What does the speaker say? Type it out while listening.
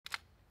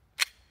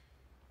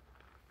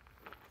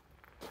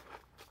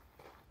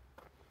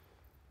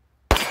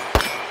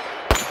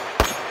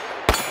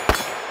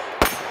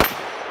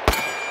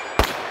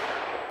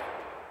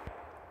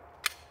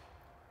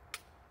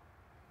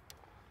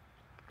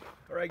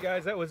right,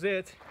 guys, that was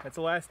it. That's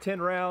the last 10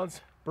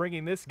 rounds,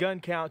 bringing this gun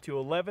count to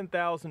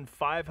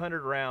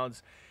 11,500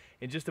 rounds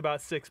in just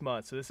about 6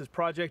 months. So this is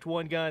Project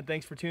One Gun.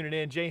 Thanks for tuning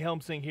in. Jay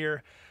Helmsing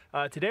here.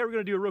 Today we're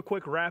going to do a real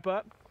quick wrap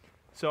up.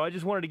 So I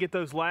just wanted to get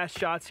those last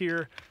shots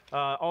here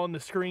on the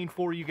screen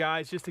for you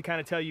guys, just to kind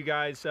of tell you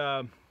guys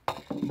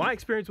my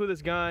experience with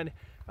this gun,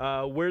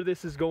 where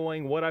this is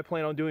going, what I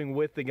plan on doing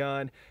with the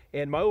gun,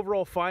 and my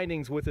overall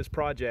findings with this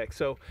project.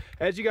 So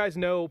as you guys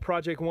know,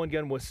 Project One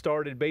Gun was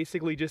started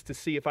basically just to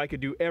see if I could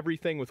do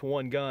everything with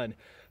one gun,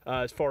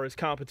 as far as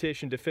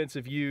competition,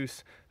 defensive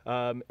use,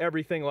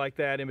 everything like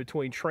that in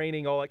between,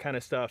 training, all that kind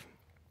of stuff.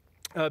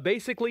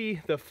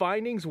 Basically, the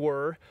findings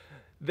were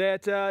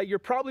that you're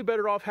probably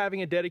better off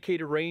having a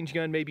dedicated range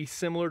gun, maybe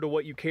similar to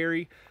what you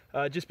carry,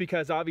 just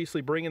because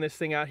obviously bringing this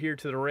thing out here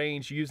to the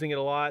range, using it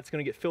a lot, it's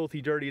going to get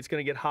filthy dirty, it's going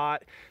to get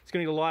hot, it's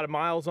going to get a lot of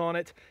miles on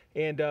it,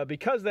 and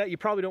because of that, you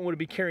probably don't want to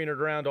be carrying it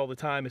around all the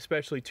time,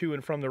 especially to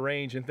and from the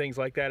range and things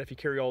like that if you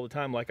carry all the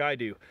time like I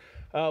do.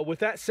 With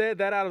that said,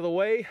 that out of the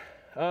way,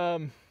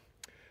 I'm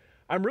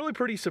really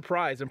pretty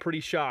surprised. I'm pretty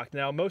shocked.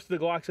 Now, most of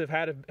the Glocks I've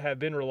had have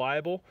been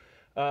reliable.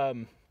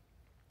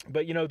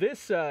 But you know,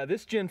 this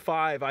Gen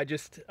 5,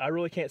 I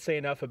really can't say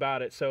enough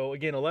about it. So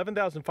again,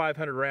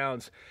 11,500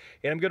 rounds,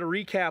 and I'm going to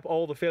recap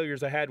all the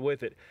failures I had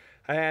with it.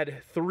 I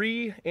had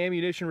 3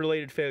 ammunition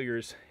related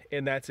failures,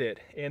 and that's it.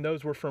 And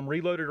those were from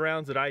reloaded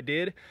rounds that I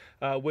did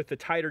with the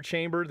tighter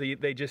chamber.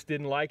 They just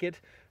didn't like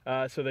it.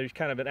 So there's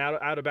kind of an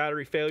out of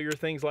battery failure,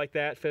 things like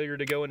that, failure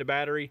to go into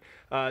battery.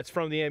 It's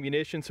from the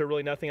ammunition, so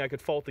really nothing I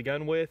could fault the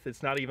gun with.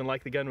 It's not even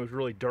like the gun was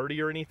really dirty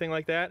or anything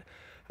like that.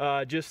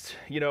 Just,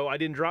 you know, I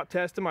didn't drop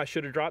test them. I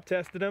should have drop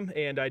tested them,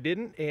 and I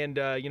didn't, and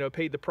you know,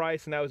 paid the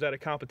price, and that was out of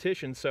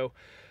competition. So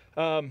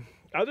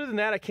other than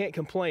that, I can't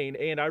complain,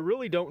 and I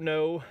really don't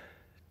know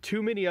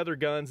too many other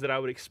guns that I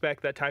would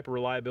expect that type of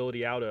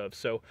reliability out of.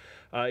 So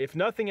if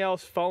nothing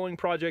else, following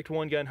Project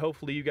One Gun,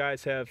 hopefully you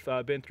guys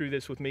have been through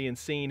this with me and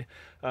seen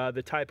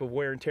the type of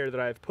wear and tear that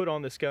I've put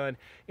on this gun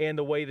and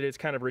the way that it's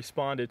kind of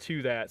responded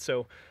to that.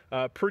 So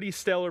pretty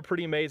stellar,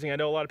 pretty amazing. I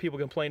know a lot of people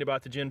complain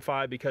about the Gen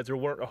 5 because there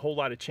weren't a whole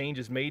lot of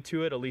changes made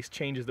to it, at least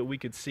changes that we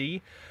could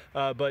see.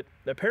 But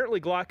apparently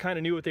Glock kind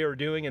of knew what they were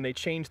doing, and they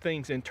changed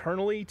things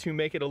internally to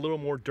make it a little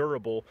more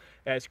durable,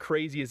 as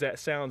crazy as that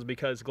sounds,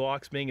 because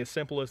Glocks, being as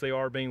simple as they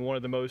are, being one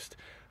of the most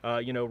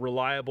you know,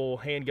 reliable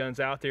handguns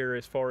out there,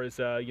 as far as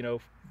you know,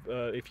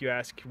 if you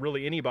ask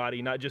really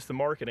anybody, not just the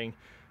marketing,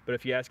 but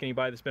if you ask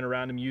anybody that's been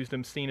around them, used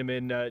them, seen them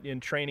in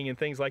training and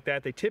things like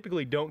that, they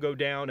typically don't go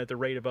down at the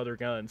rate of other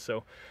guns.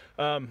 So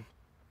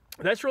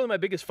that's really my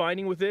biggest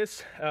finding with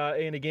this.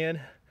 And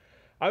again,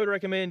 I would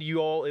recommend you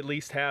all at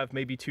least have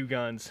maybe 2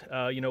 guns.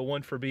 You know,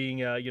 one for being,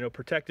 you know,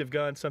 protective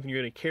gun, something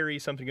you're going to carry,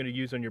 something you're going to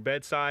use on your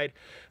bedside,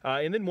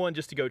 and then one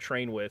just to go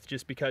train with,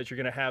 just because you're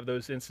going to have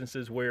those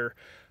instances where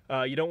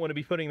you don't want to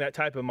be putting that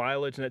type of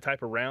mileage and that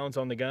type of rounds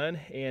on the gun,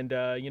 and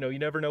you know, you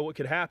never know what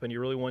could happen. You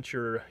really want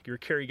your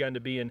carry gun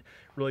to be in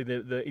really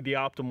the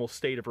optimal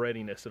state of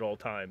readiness at all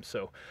times.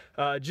 So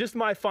just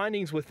my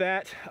findings with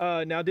that.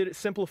 Now, did it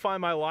simplify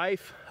my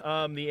life?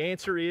 The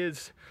answer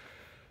is,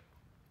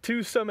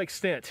 to some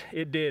extent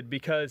it did,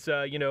 because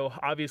you know,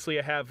 obviously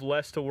I have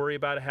less to worry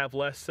about. I have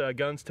less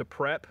guns to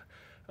prep,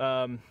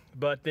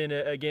 but then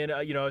again,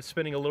 you know, I was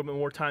spending a little bit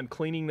more time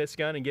cleaning this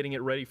gun and getting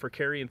it ready for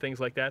carry and things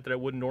like that I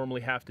wouldn't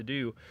normally have to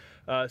do.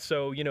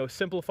 So you know,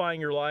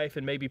 simplifying your life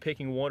and maybe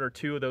picking 1 or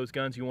 2 of those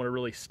guns you want to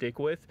really stick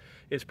with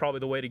is probably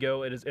the way to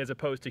go, as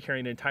opposed to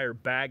carrying an entire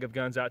bag of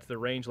guns out to the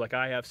range like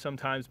I have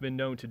sometimes been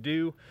known to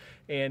do,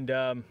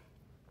 and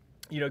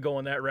you know, go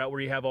on that route where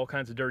you have all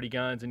kinds of dirty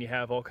guns and you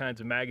have all kinds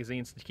of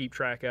magazines to keep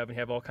track of, and you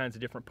have all kinds of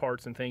different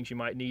parts and things you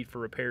might need for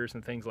repairs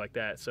and things like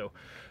that. So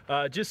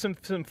just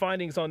some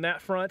findings on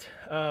that front.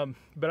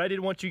 But I did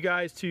want you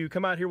guys to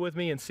come out here with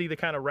me and see the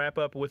kind of wrap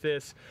up with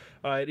this.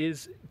 It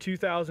is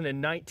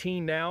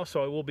 2019 now,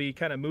 so I will be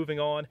kind of moving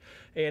on.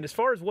 And as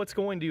far as what's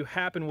going to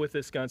happen with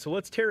this gun, so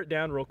let's tear it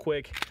down real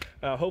quick.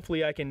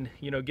 Hopefully I can,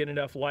 you know, get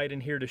enough light in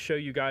here to show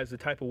you guys the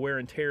type of wear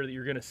and tear that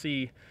you're going to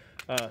see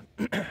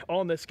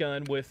on this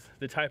gun with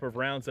the type of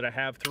rounds that I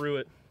have through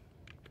it.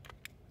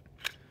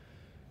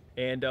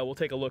 And we'll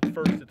take a look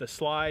first at the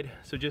slide.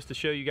 So just to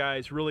show you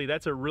guys, really,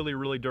 that's a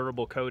really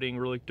durable coating,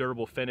 really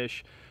durable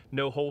finish,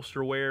 no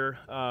holster wear,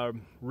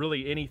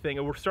 really anything.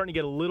 And we're starting to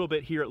get a little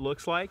bit here, it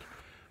looks like,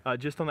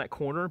 just on that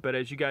corner. But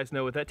as you guys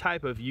know, with that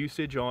type of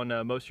usage on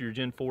most of your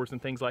Gen 4s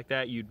and things like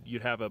that,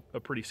 you'd have a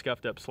pretty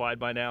scuffed up slide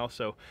by now.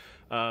 So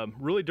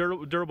really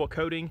durable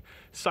coating.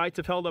 Sights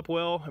have held up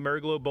well.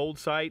 Ameriglow Bold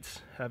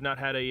sights. I've not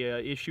had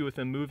a issue with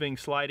them moving,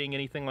 sliding,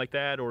 anything like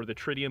that, or the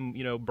tritium,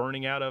 you know,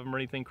 burning out of them or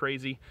anything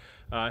crazy.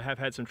 I have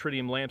had some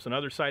tritium lamps on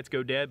other sights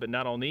go dead, but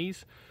not on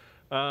these.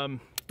 And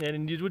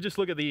we'll just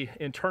look at the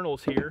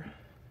internals here.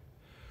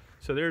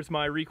 So there's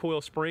my recoil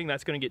spring.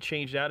 That's going to get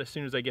changed out as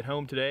soon as I get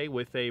home today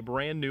with a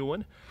brand new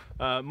one.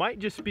 Might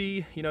just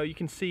be, you know, you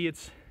can see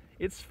it's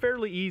It's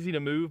fairly easy to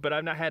move, but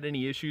I've not had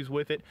any issues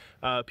with it.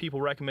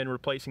 People recommend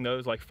replacing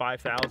those like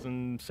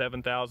 5,000,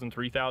 7,000,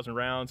 3,000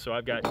 rounds. So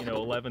I've got, you know,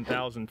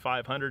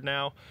 11,500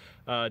 now.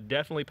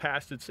 Definitely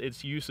past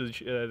its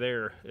usage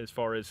there as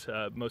far as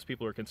most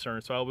people are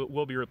concerned. So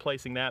we'll be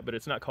replacing that, but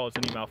it's not caused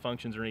any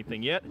malfunctions or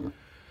anything yet.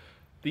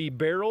 The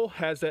barrel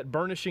has that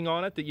burnishing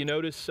on it that you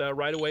notice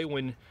right away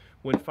when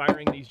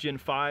firing these Gen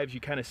 5s. You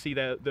kind of see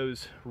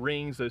those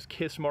rings, those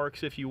kiss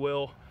marks, if you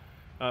will,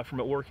 from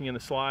it working in the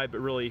slide. But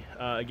really,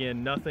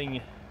 again,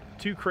 nothing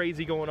too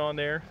crazy going on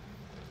there.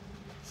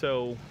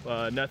 So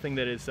nothing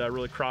that is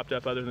really cropped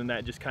up other than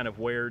that, just kind of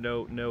wear,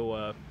 no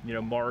you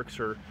know, marks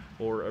or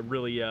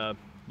really you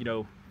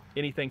know,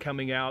 anything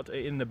coming out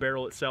in the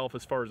barrel itself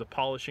as far as a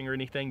polishing or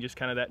anything. Just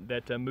kind of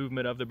that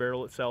movement of the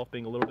barrel itself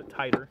being a little bit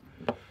tighter.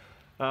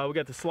 We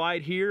got the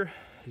slide here.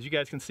 As you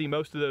guys can see,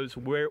 most of those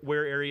wear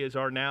areas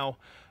are now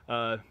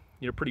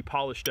you know, pretty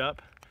polished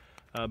up.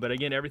 But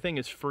again, everything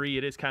is free.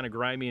 It is kind of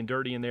grimy and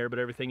dirty in there, but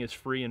everything is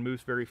free and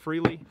moves very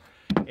freely.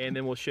 And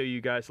then we'll show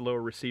you guys the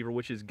lower receiver,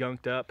 which is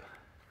gunked up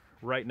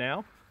right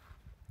now.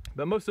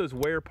 But most of those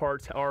wear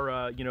parts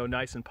are you know,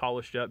 nice and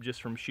polished up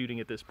just from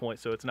shooting at this point.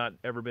 So it's not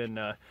ever been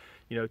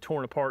you know,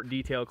 torn apart,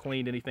 detail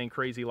cleaned, anything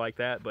crazy like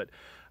that. But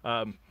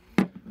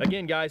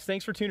again, guys,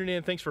 thanks for tuning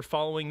in. Thanks for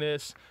following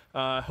this.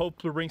 Hope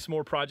to bring some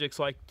more projects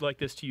like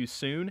this to you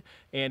soon.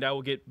 And I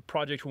will get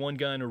Project One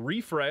Gun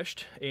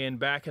refreshed and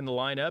back in the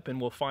lineup,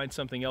 and we'll find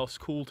something else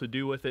cool to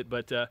do with it.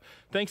 But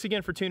thanks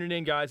again for tuning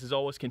in, guys. As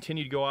always,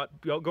 continue to go out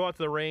to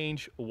the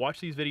range, watch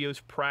these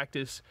videos,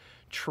 practice,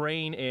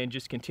 train, and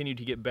just continue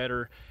to get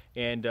better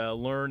and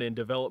learn and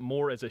develop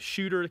more as a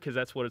shooter, because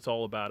that's what it's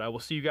all about. I will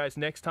see you guys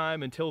next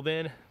time. Until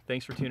then,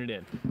 thanks for tuning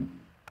in.